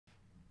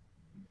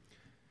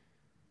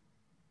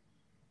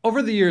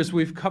Over the years,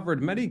 we've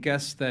covered many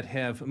guests that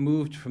have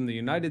moved from the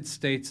United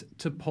States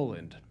to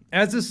Poland.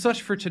 As is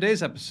such for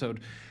today's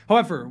episode.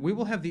 However, we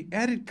will have the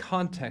added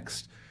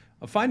context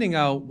of finding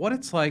out what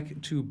it's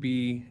like to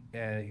be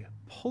a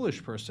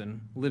Polish person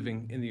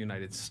living in the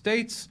United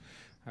States.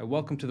 I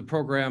welcome to the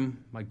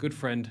program my good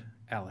friend,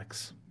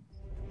 Alex.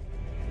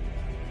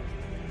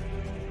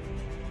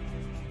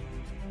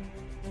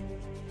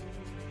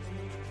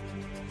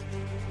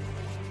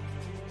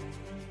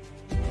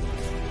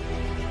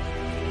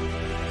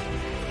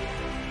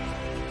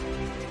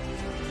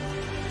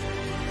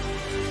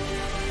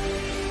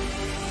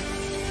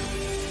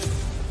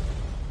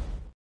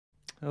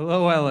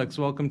 Hello, Alex.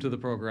 Welcome to the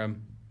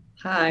program.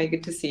 Hi,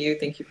 good to see you.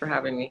 Thank you for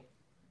having me.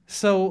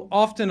 So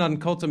often on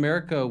Cult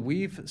America,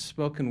 we've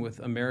spoken with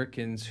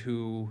Americans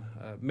who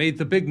made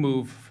the big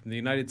move from the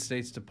United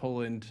States to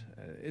Poland.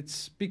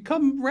 It's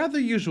become rather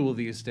usual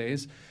these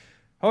days.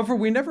 However,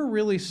 we never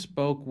really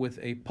spoke with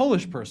a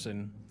Polish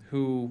person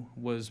who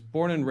was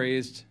born and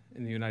raised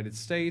in the United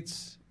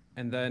States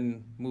and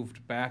then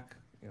moved back,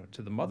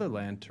 to the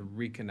motherland to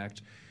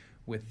reconnect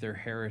with their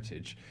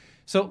heritage.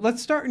 So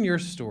let's start in your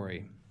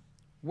story.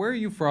 Where are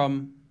you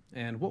from,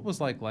 and what was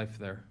life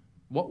there?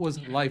 What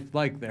was life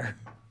like there?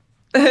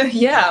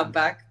 Yeah,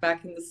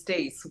 back in the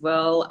States.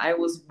 Well, I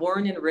was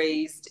born and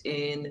raised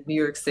in New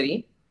York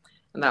City,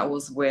 and that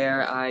was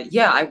where I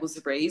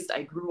was raised.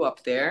 I grew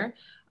up there.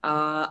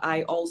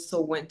 I also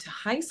went to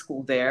high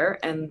school there,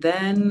 and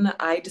then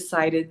I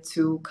decided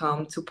to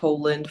come to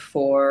Poland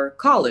for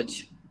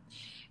college.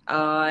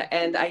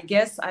 And I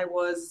guess I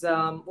was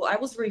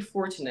very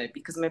fortunate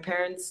because my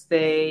parents,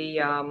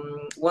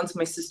 once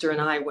my sister and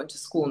I went to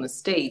school in the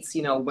States,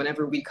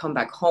 whenever we'd come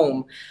back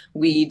home,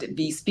 we'd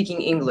be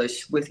speaking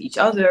English with each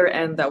other.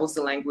 And that was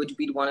the language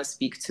we'd want to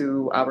speak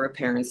to our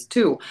parents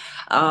too.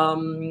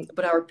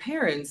 But our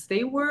parents,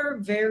 they were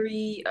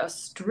very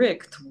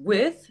strict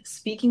with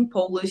speaking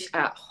Polish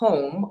at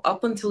home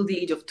up until the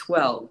age of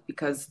 12,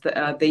 because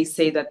they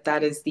say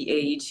that is the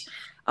age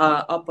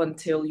up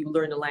until you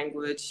learn a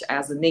language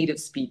as a native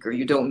speaker.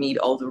 You don't need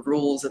all the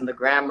rules and the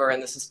grammar,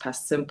 and this is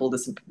past simple,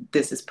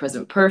 this is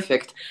present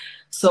perfect.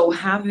 So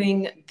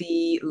having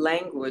the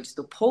language,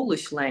 the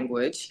Polish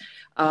language,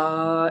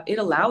 it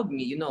allowed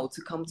me,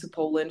 to come to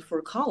Poland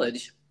for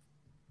college.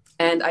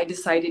 And I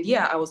decided,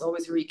 I was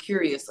always very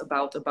curious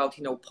about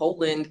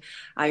Poland.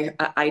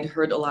 I'd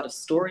heard a lot of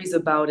stories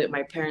about it.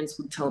 My parents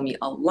would tell me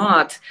a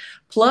lot.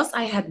 Plus,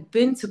 I had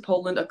been to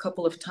Poland a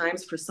couple of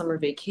times for summer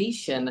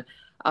vacation.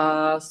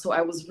 So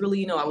I was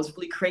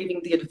really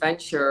craving the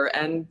adventure,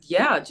 and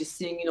just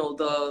seeing,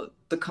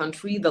 the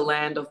country, the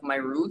land of my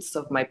roots,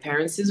 of my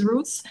parents'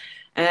 roots.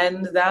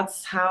 And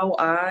that's how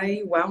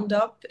I wound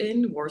up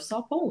in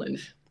Warsaw, Poland.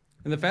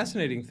 And the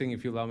fascinating thing,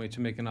 if you allow me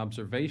to make an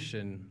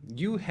observation,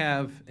 you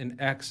have an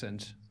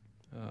accent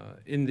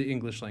in the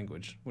English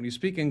language. When you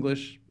speak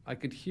English, I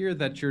could hear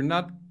that you're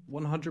not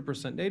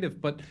 100% native,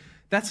 but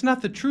that's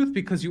not the truth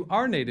because you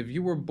are native.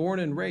 You were born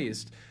and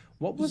raised.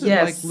 What was it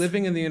like Yes.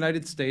 living in the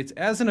United States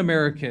as an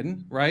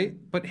American, right?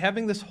 But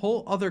having this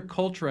whole other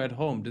culture at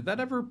home. Did that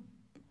ever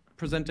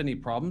present any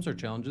problems or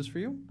challenges for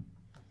you?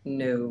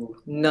 No,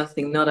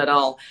 nothing, not at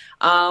all.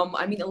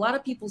 I mean, a lot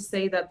of people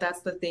say that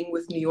that's the thing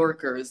with New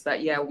Yorkers,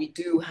 that, we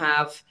do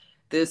have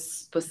this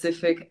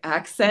specific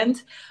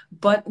accent,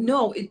 but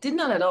no, it did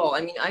not at all. I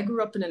mean, I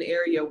grew up in an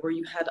area where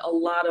you had a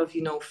lot of,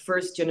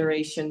 first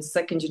generation,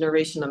 second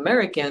generation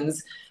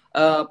Americans,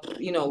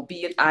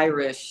 be it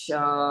Irish,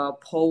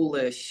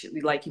 Polish,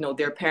 like,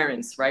 their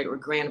parents, right, or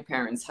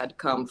grandparents had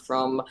come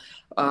from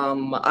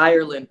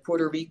Ireland,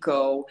 Puerto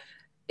Rico,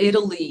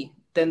 Italy.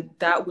 Then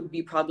that would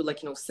be probably like,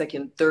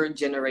 second, third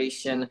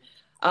generation.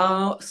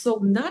 So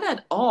not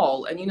at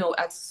all. And,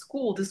 at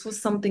school, this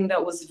was something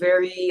that was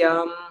very,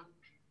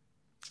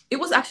 it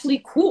was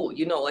actually cool,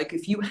 like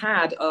if you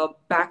had a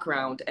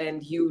background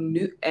and you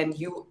knew and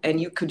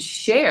you could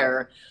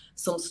share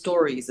some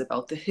stories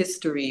about the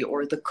history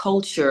or the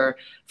culture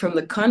from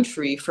the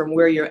country from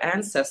where your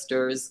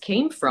ancestors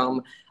came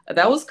from,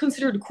 that was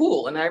considered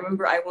cool. And I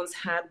remember I once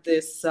had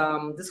this,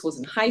 this was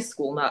in high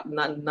school, not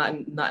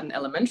in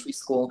elementary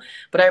school,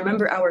 but I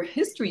remember our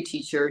history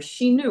teacher,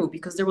 she knew,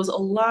 because there was a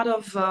lot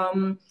of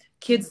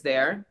kids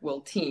there,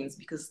 well, teens,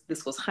 because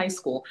this was high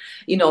school,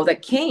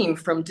 that came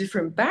from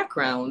different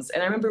backgrounds.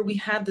 And I remember we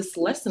had this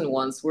lesson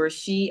once where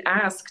she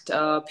asked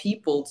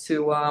people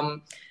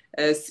to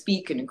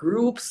speak in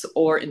groups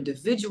or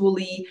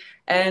individually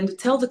and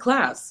tell the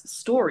class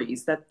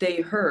stories that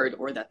they heard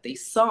or that they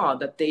saw,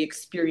 that they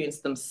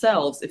experienced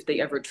themselves if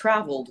they ever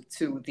traveled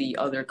to the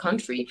other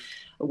country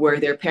where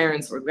their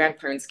parents or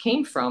grandparents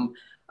came from.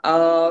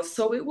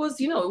 So it was,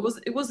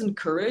 it was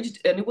encouraged,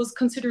 and it was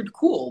considered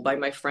cool by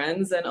my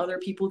friends and other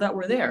people that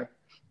were there.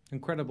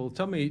 Incredible.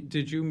 Tell me,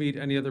 did you meet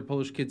any other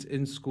Polish kids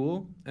in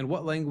school? And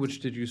what language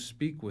did you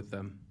speak with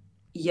them?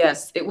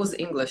 Yes, it was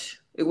English.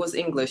 It was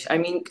English. I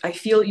mean, I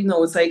feel,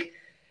 it's like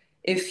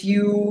if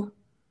you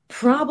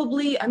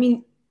probably, I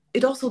mean,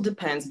 it also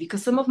depends,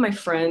 because some of my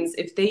friends,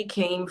 if they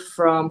came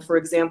from, for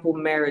example,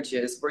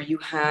 marriages where you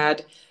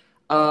had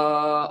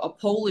a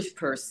Polish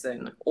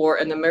person or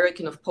an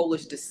American of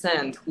Polish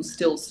descent who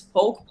still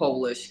spoke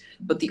Polish,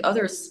 but the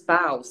other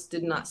spouse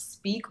did not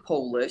speak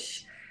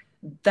Polish,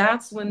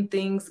 that's when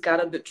things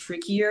got a bit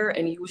trickier.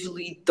 And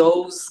usually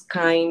those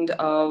kind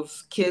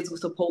of kids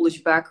with a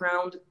Polish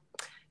background,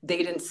 they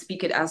didn't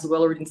speak it as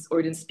well, or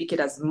didn't speak it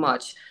as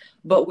much.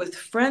 But with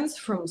friends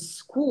from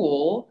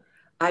school,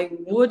 I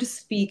would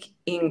speak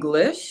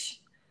English.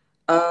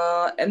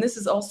 And this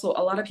is also,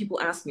 a lot of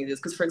people ask me this,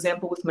 because, for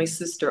example, with my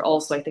sister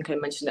also, I think I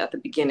mentioned at the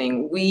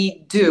beginning, we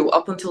do,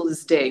 up until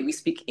this day, we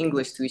speak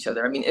English to each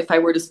other. I mean, if I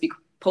were to speak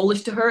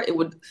Polish to her, it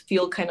would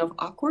feel kind of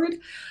awkward.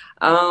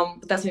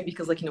 But that's maybe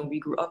because, like, we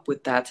grew up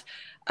with that.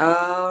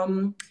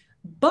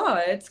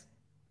 But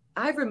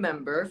I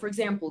remember, for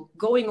example,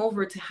 going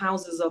over to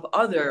houses of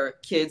other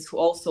kids who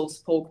also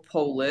spoke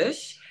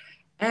Polish.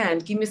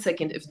 And give me a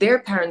second, if their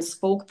parents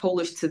spoke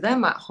Polish to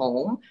them at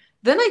home,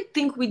 then I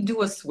think we'd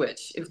do a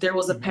switch. If there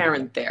was a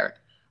parent there,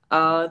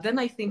 then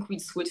I think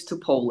we'd switch to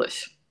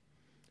Polish.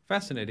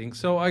 Fascinating.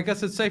 So I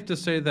guess it's safe to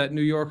say that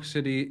New York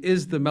City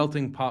is the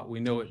melting pot we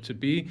know it to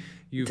be.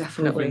 You've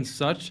proven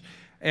such.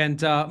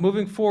 And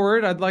moving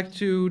forward, I'd like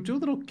to do a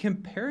little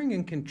comparing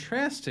and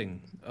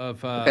contrasting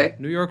of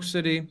New York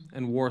City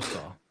and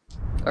Warsaw.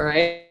 All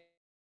right.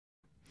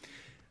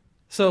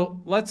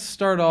 So let's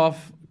start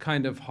off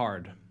kind of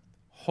hard.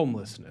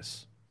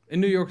 Homelessness.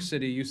 In New York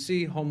City, you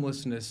see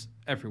homelessness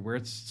everywhere.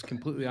 It's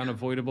completely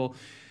unavoidable.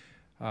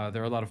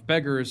 There are a lot of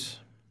beggars,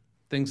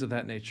 things of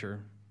that nature.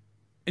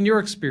 In your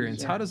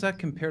experience, how does that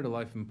compare to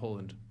life in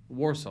Poland,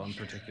 Warsaw in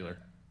particular?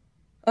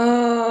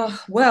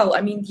 Well, I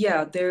mean,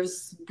 yeah,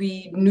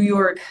 New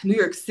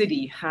York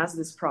City has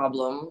this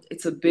problem.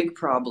 It's a big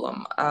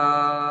problem.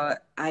 I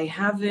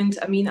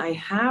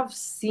have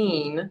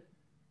seen,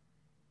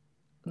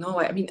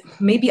 no, I mean,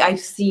 maybe I've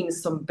seen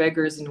some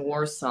beggars in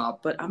Warsaw,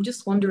 but I'm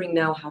just wondering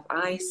now,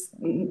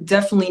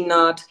 definitely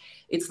not,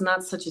 it's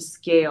not such a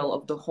scale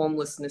of the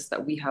homelessness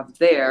that we have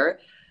there.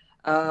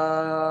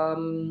 I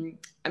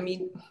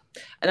mean,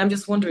 and I'm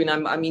just wondering,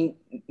 New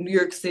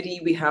York City,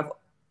 we have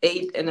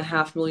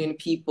 8.5 million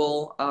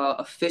people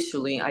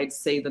officially. I'd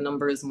say the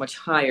number is much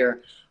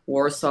higher.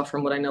 Warsaw,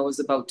 from what I know, is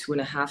about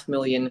 2.5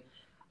 million.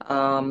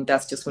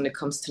 That's just when it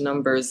comes to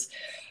numbers.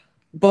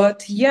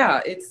 But yeah,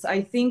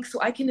 I think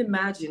so. I can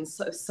imagine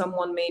if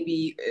someone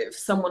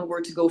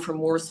were to go from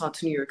Warsaw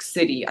to New York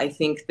City, I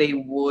think they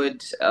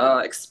would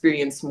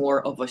experience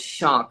more of a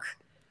shock.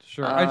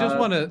 Sure. I just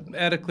want to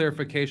add a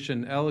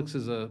clarification. Alex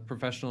is a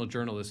professional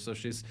journalist, so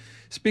she's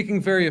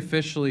speaking very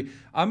officially.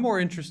 I'm more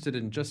interested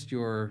in just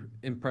your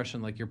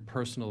impression, like your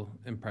personal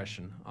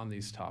impression on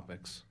these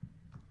topics.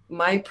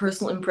 My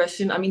personal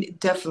impression,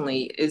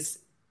 definitely is,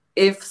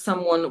 if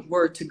someone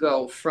were to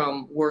go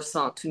from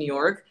Warsaw to New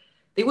York,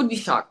 they would be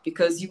shocked,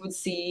 because you would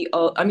see,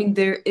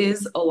 there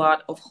is a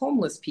lot of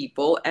homeless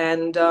people,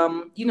 and,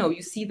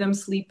 you see them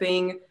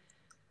sleeping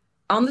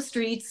on the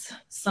streets.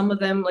 Some of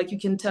them, like, you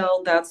can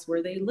tell that's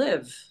where they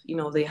live.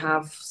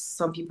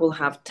 Some people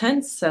have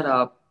tents set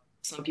up,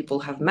 some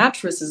people have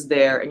mattresses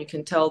there, and you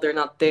can tell they're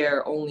not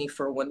there only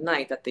for one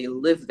night, that they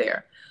live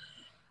there.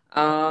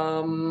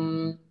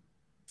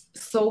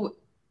 So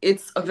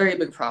it's a very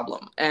big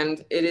problem,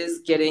 and it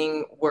is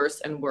getting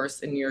worse and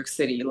worse in New York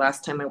City.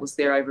 Last time I was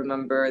there, I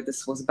remember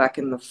this was back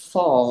in the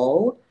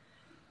fall.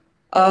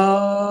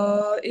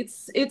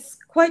 It's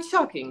quite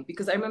shocking,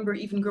 because I remember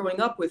even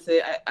growing up with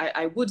it,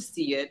 I would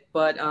see it,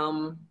 but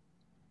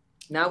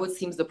now it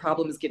seems the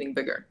problem is getting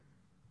bigger.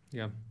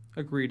 Yeah,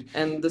 agreed.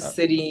 And the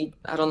city,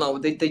 I don't know,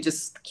 they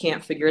just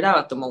can't figure it out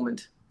at the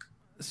moment.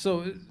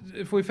 So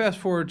if we fast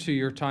forward to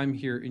your time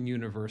here in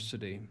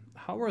university,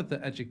 how are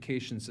the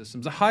education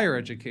systems, the higher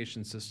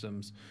education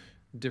systems,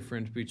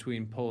 different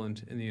between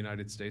Poland and the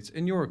United States,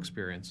 in your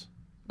experience?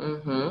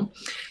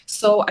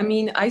 So,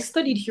 I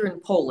studied here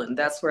in Poland.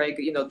 That's where I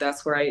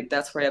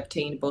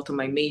obtained both of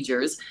my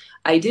majors.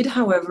 I did,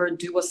 however,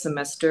 do a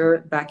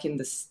semester back in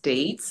the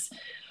States.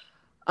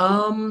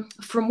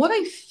 From what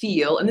I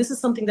feel, and this is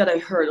something that I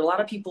heard, a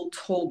lot of people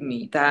told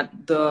me that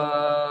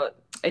the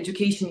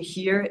education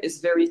here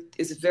is very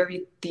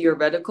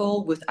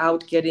theoretical,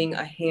 without getting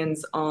a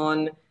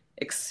hands-on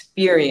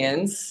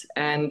experience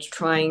and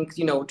trying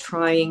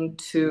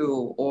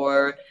to,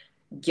 or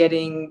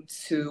getting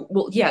to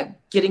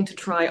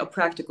try a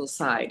practical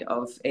side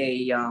of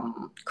a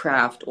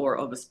craft or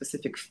of a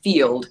specific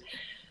field.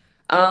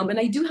 And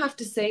I do have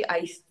to say,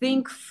 I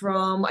think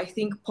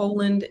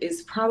Poland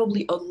is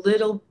probably a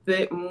little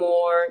bit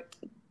more,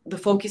 the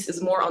focus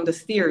is more on the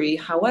theory.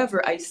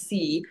 However, I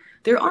see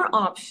there are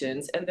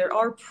options and there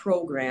are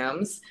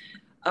programs.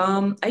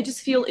 I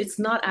just feel it's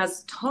not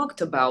as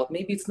talked about.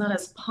 Maybe it's not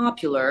as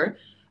popular.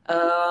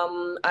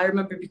 I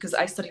remember, because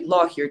I studied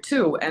law here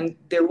too, and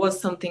there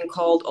was something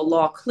called a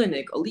law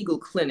clinic, a legal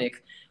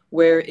clinic,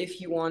 where if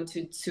you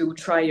wanted to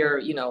try your,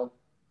 to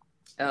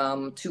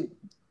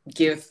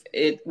give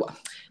it,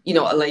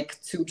 like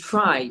to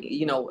try,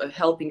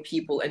 helping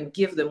people and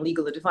give them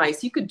legal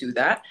advice, you could do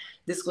that.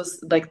 this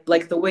was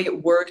like the way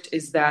it worked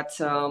is that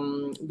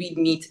we'd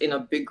meet in a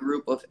big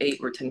group of 8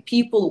 or 10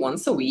 people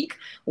once a week.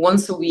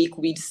 Once a week,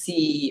 we'd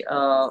see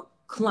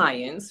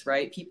clients,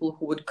 right? People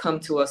who would come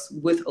to us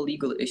with a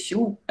legal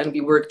issue, and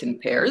we worked in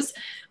pairs.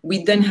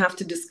 We then have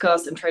to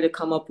discuss and try to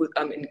come up with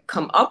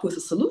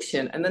a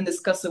solution, and then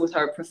discuss it with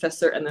our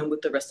professor and then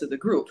with the rest of the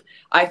group.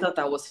 I thought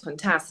that was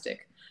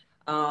fantastic.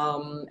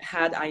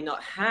 Had I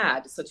not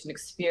had such an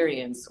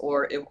experience,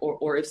 or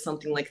if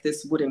something like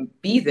this wouldn't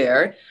be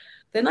there,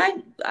 then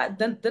I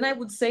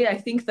would say I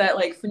think that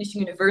like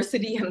finishing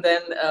university and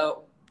then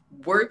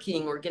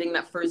working or getting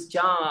that first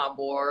job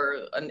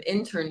or an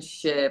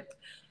internship,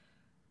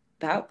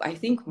 that I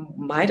think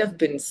might have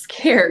been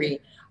scary.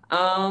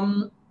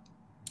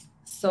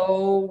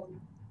 So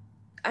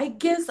I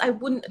guess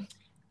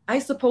I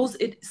suppose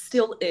it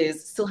still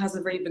has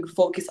a very big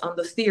focus on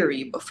the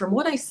theory, but from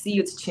what I see,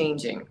 it's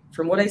changing.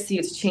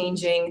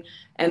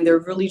 And they're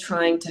really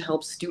trying to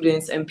help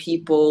students and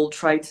people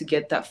try to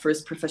get that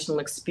first professional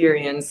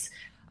experience,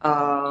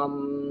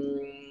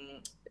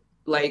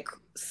 like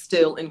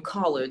still in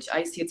college.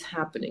 I see it's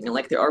happening, and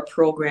like there are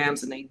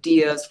programs and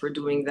ideas for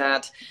doing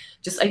that.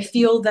 Just I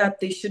feel that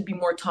they should be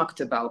more talked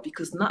about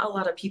because not a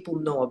lot of people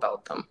know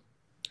about them.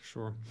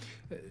 Sure.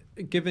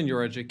 Given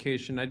your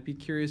education, I'd be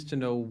curious to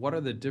know what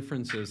are the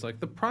differences, like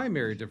the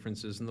primary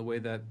differences in the way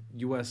that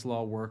U.S.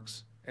 law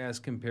works as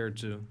compared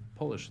to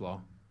Polish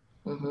law?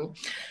 Mm-hmm.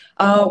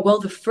 Well,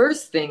 the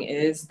first thing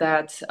is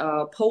that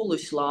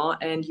Polish law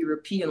and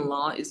European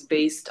law is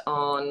based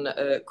on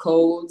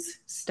codes,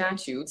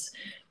 statutes,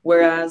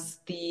 whereas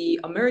the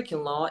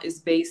American law is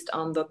based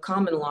on the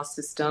common law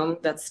system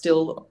that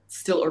still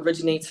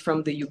originates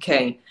from the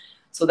UK.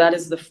 So that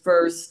is the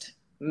first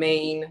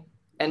main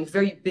and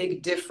very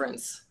big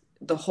difference.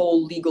 The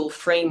whole legal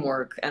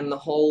framework and the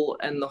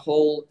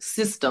whole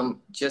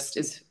system just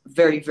is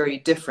very, very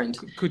different.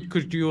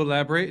 Could you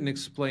elaborate and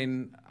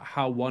explain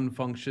how one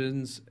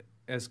functions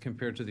as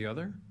compared to the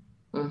other?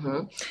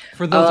 Mm-hmm.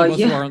 For those of us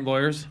who aren't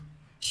lawyers.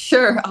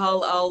 Sure,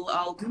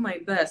 I'll do my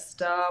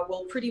best.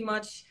 Well, pretty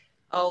much,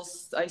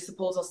 I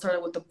suppose I'll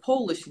start with the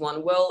Polish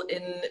one. Well,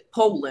 in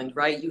Poland,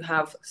 right, you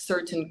have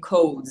certain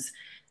codes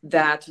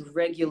that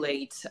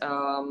regulate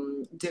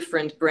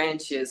different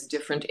branches,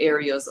 different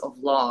areas of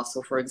law.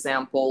 So, for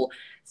example,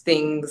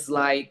 things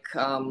like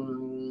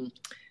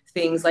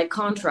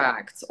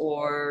contracts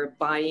or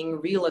buying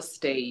real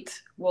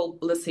estate. Well,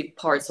 let's say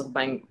parts of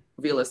buying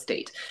real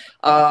estate,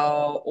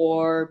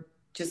 or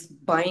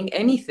just buying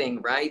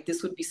anything, right?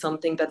 This would be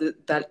something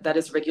that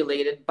is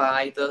regulated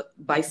by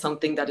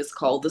something that is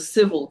called the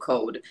civil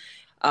code.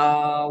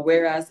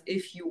 Whereas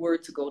if you were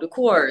to go to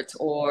court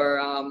or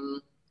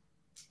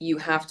you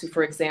have to,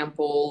 for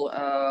example,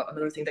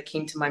 another thing that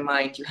came to my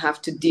mind, you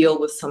have to deal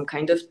with some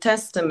kind of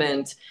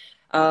testament.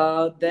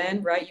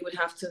 Then, right, you would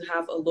have to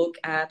have a look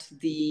at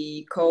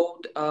the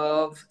Code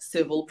of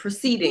Civil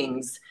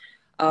Proceedings.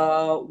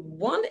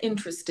 One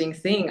interesting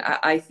thing,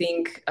 I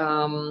think,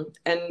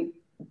 and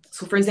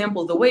so, for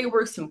example, the way it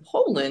works in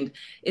Poland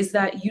is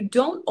that you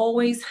don't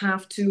always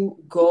have to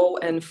go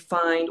and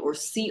find or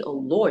see a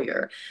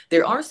lawyer.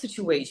 There are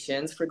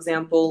situations, for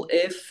example,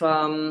 if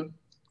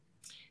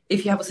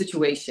you have a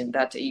situation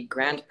that a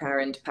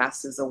grandparent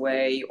passes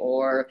away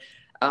or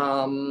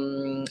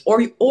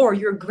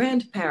your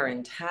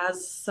grandparent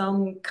has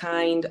some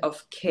kind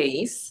of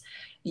case,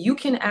 you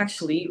can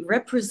actually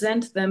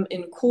represent them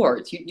in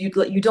court.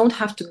 You don't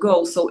have to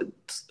go. So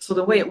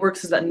the way it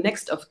works is that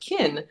next of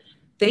kin,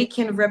 they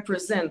can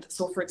represent.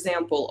 So for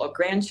example, a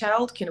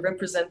grandchild can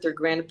represent their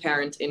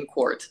grandparent in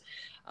court,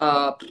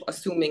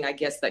 assuming, I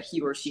guess, that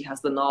he or she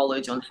has the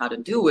knowledge on how to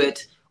do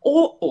it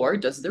or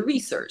does the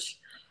research.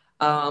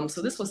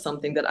 So this was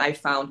something that I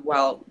found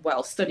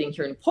while studying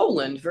here in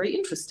Poland very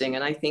interesting,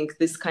 and I think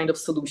this kind of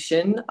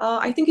solution,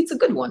 I think it's a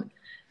good one.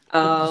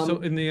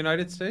 So in the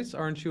United States,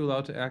 aren't you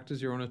allowed to act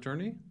as your own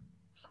attorney?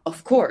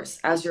 Of course,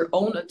 as your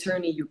own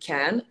attorney, you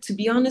can. To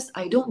be honest,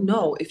 I don't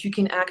know if you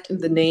can act in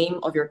the name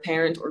of your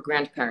parent or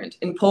grandparent.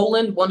 In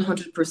Poland,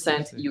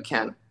 100% you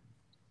can.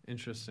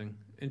 Interesting.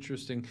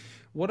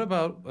 What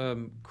about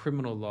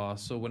criminal law?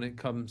 So when it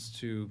comes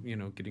to,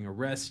 getting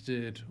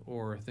arrested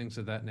or things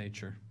of that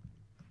nature?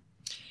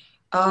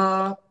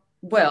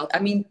 Well, I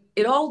mean,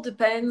 it all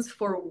depends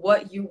for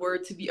what you were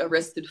to be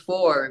arrested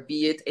for,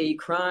 be it a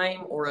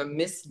crime or a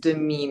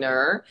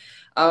misdemeanor.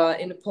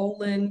 In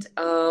Poland,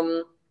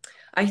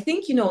 I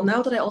think,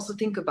 now that I also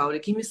think about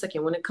it, give me a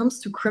second. When it comes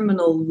to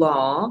criminal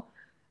law,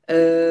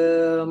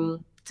 to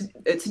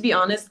be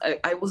honest,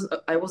 I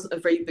wasn't a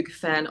very big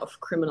fan of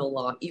criminal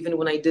law. Even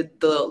when I did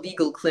the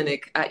legal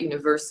clinic at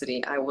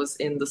university, I was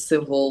in the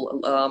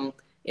civil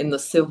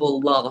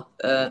law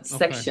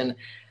section.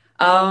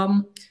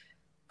 Okay.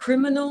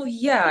 Criminal,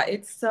 yeah,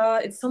 it's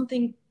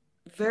something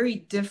very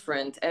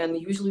different. And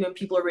usually when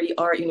people already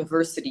are at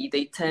university,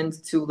 they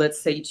tend to,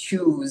 let's say,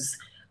 choose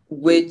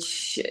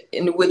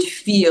in which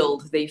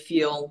field they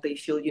feel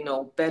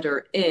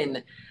better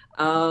in.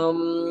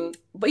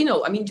 But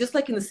I mean, just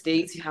like in the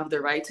States, you have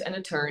the right to an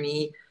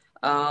attorney.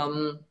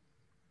 And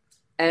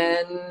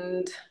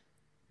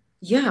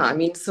Yeah, I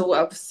mean,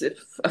 so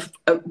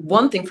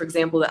one thing, for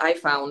example, that I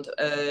found,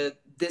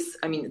 this,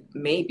 I mean,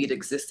 maybe it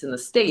exists in the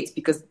States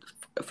because,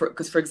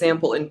 for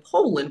example, in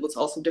Poland, what's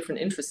also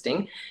different,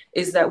 interesting,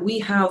 is that we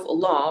have a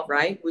law,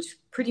 right, which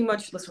pretty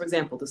much, let's, for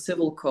example, the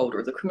civil code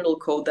or the criminal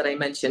code that I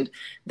mentioned,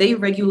 they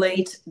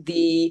regulate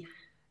the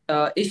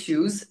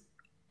issues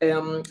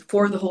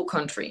for the whole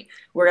country.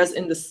 Whereas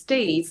in the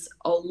States,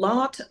 a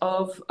lot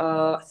of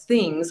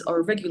things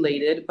are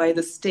regulated by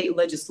the state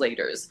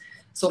legislators.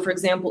 So, for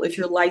example, if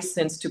you're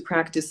licensed to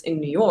practice in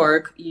New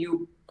York,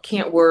 you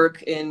can't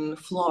work in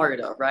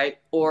Florida, right?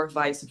 Or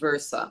vice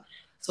versa.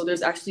 So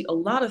there's actually a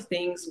lot of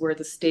things where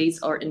the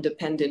states are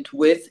independent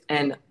with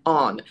and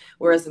on.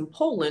 Whereas in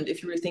Poland,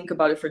 if you were to think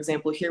about it, for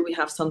example, here we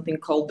have something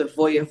called the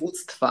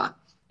województwa,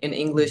 in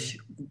English,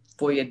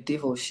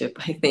 voyevodeship,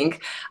 I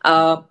think.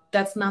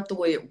 That's not the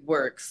way it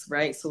works,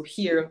 right? So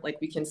here, like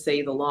we can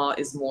say the law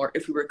is more,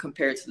 if we were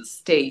compared to the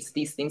states,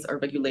 these things are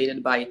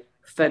regulated by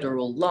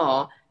federal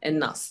law and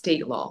not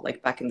state law,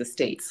 like back in the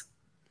States.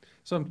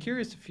 So I'm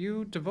curious if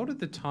you devoted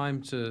the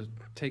time to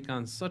take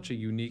on such a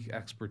unique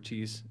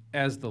expertise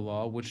as the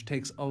law, which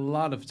takes a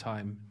lot of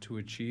time to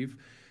achieve,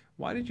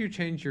 why did you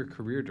change your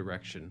career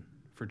direction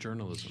for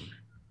journalism?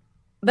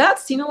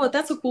 That's, you know what,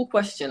 that's a cool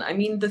question. I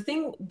mean, the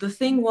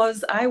thing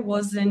was, I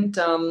wasn't,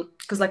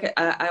 because like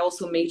I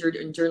also majored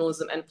in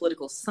journalism and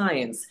political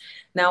science.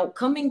 Now,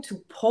 coming to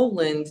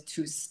Poland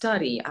to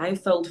study, I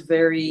felt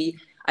very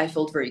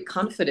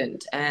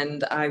confident,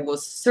 and I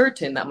was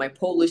certain that my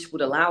Polish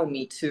would allow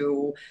me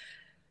to,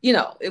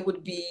 it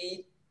would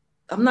be,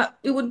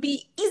 it would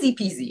be easy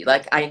peasy.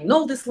 Like, I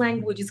know this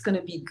language is going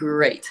to be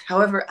great.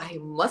 However, I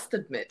must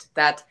admit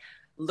that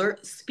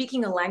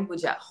speaking a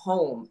language at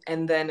home,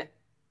 and then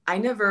I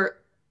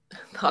never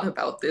thought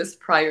about this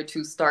prior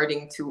to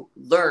starting to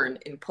learn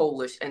in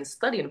Polish and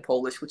study in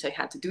Polish, which I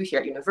had to do here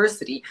at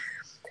university.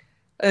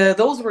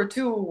 Those were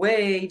two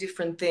way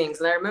different things.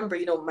 And I remember,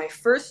 my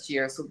first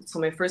year, so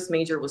my first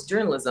major was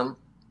journalism.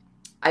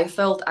 I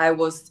felt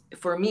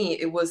for me,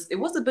 it was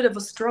a bit of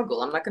a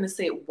struggle. I'm not going to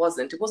say it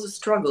wasn't. It was a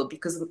struggle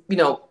because,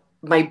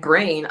 my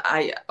brain,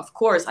 of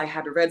course, I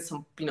had read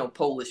some,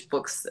 Polish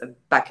books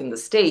back in the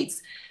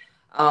States.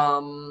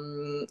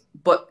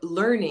 But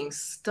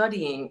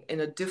studying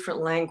in a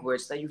different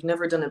language that you've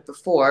never done it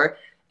before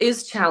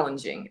is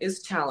challenging.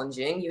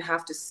 You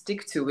have to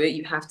stick to it.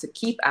 You have to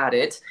keep at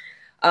it.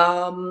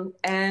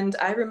 And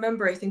I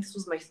remember, I think this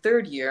was my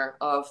third year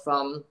of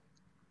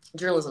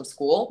journalism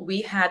school.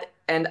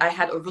 And I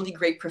had a really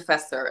great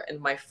professor in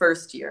my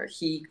first year.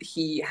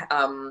 He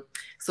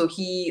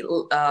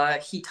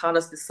taught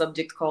us this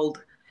subject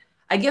called,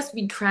 I guess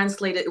we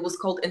translated, it was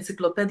called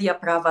Encyklopedia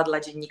Prawa dla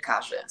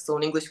Dziennikarzy. So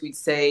in English, we'd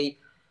say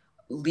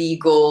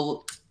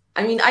legal,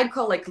 I mean, I'd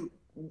call like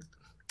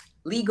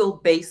Legal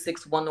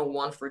Basics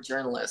 101 for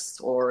journalists,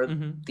 or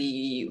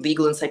the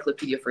Legal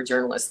Encyclopedia for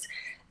journalists.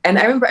 And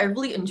I remember I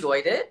really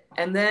enjoyed it.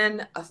 And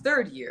then a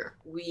third year,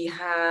 we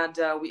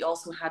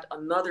also had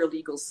another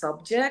legal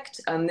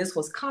subject, and this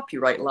was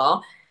copyright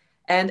law.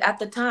 And at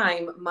the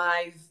time,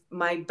 my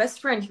best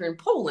friend here in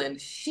Poland,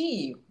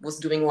 she was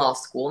doing law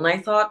school, and I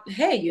thought,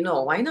 hey,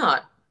 why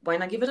not? Why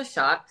not give it a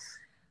shot?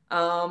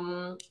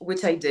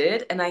 Which I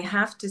did, and I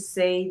have to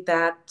say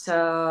that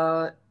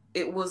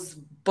it was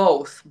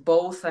both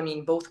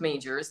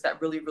majors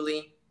that really,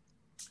 really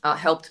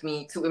helped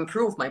me to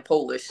improve my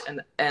Polish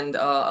and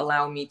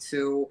allow me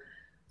to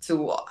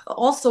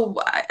also,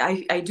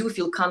 I do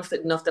feel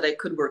confident enough that I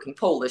could work in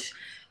Polish.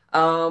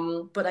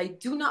 But I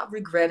do not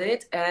regret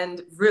it.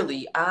 And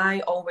really,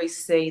 I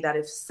always say that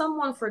if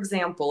someone, for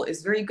example,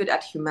 is very good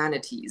at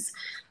humanities,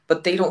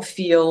 but they don't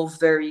feel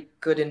very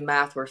good in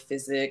math or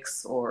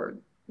physics or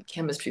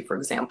chemistry, for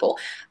example,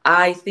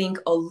 I think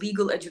a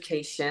legal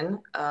education,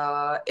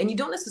 and you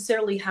don't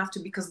necessarily have to,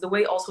 because the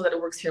way also that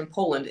it works here in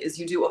Poland is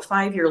you do a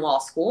 5-year law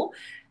school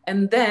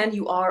and then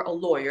you are a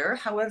lawyer.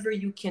 However,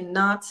 you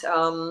cannot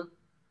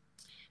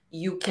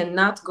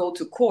go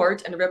to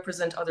court and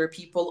represent other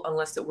people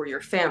unless it were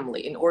your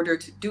family. In order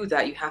to do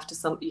that, you have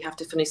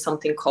to finish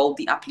something called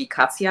the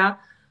aplikacja.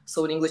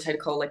 So in English, I'd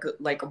call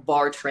like a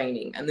bar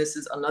training. And this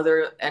is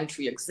another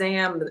entry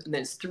exam. And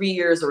then it's 3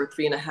 years or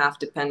 3.5,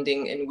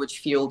 depending in which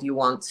field you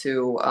want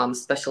to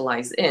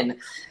specialize in.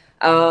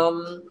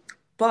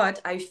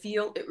 But I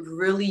feel it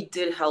really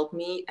did help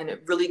me, and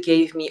it really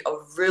gave me a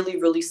really,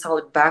 really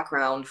solid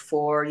background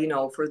for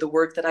the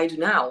work that I do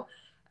now.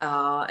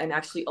 And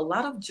actually, a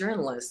lot of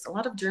journalists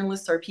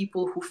are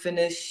people who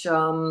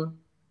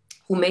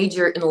who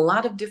major in a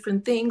lot of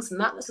different things,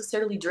 not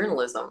necessarily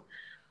journalism.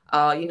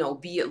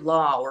 Be it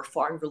law or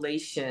foreign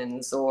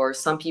relations, or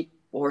some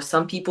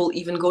people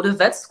even go to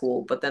vet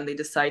school, but then they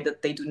decide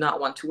that they do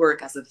not want to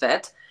work as a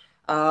vet,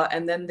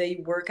 and then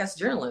they work as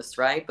journalists,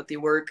 right? But they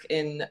work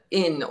in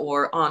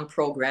or on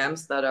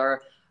programs that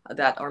are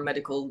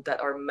medical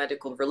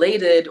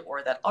related,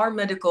 or that are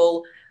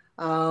medical.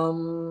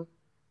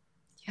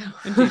 Yeah.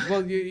 Indeed.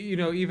 Well,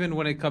 even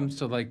when it comes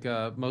to like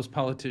most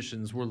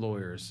politicians, we're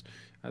lawyers.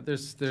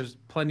 There's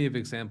plenty of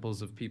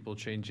examples of people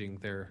changing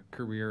their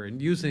career and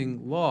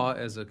using law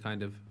as a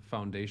kind of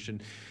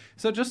foundation.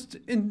 So just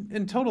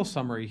in total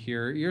summary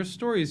here, your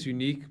story is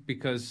unique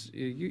because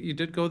you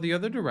did go the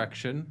other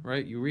direction,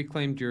 right? You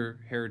reclaimed your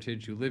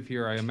heritage. You live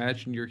here. I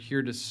imagine you're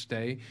here to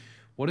stay.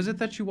 What is it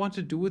that you want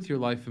to do with your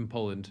life in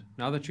Poland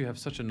now that you have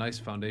such a nice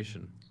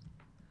foundation?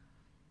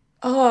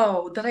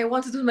 Oh, that I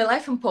want to do my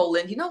life in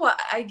Poland. You know what?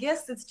 I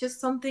guess it's just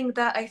something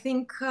that I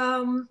think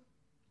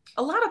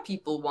a lot of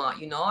people want,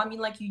 you know? I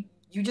mean, like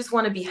you just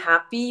want to be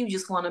happy. You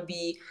just want to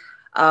be,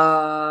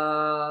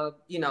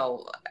 you know,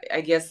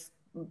 I guess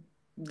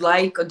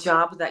like a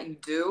job that you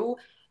do,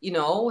 you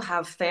know,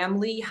 have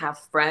family, have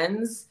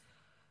friends,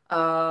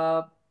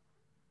 uh,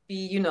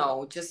 be, you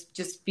know,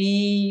 just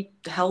be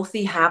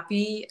healthy,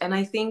 happy. And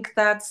I think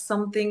that's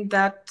something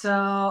that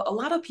a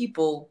lot of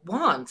people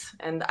want.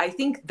 And I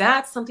think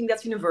that's something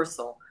that's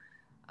universal.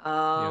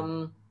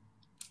 Yeah.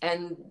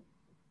 And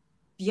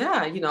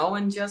yeah, you know,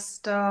 and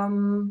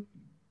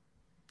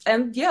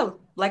yeah,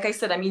 like I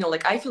said, I mean,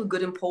 like I feel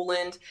good in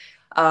Poland.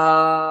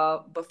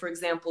 But for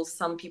example,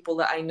 some people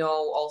that I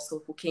know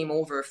also who came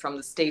over from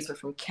the States or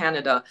from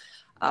Canada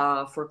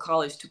for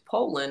college to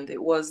Poland,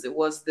 it was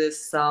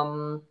this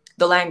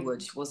the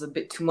language was a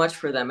bit too much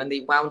for them, and they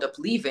wound up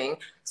leaving.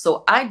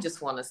 So I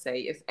just want to say,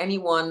 if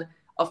anyone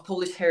of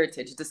Polish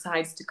heritage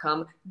decides to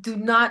come, do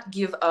not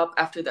give up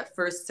after that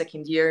first,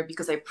 second year,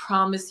 because I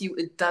promise you,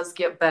 it does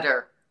get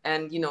better.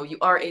 And you know, you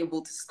are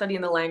able to study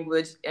in the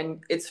language,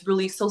 and it's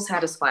really so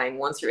satisfying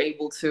once you're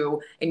able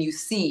to, and you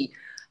see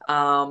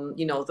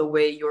you know, the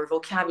way your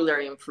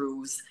vocabulary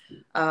improves.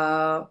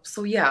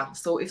 So yeah,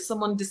 so if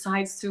someone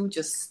decides to,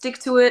 just stick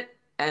to it,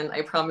 and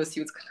I promise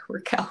you it's going to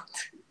work out.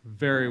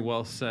 Very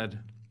well said.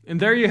 And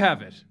there you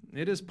have it.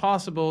 It is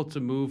possible to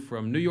move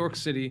from New York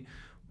City,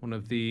 one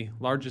of the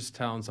largest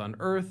towns on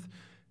earth,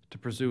 to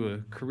pursue a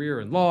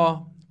career in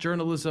law,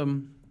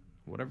 journalism,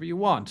 whatever you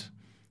want,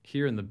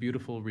 here in the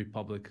beautiful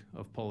Republic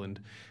of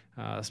Poland.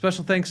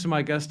 Special thanks to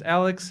my guest,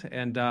 Alex,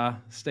 and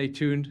stay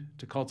tuned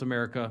to Cult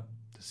America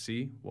to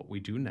see what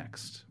we do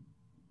next.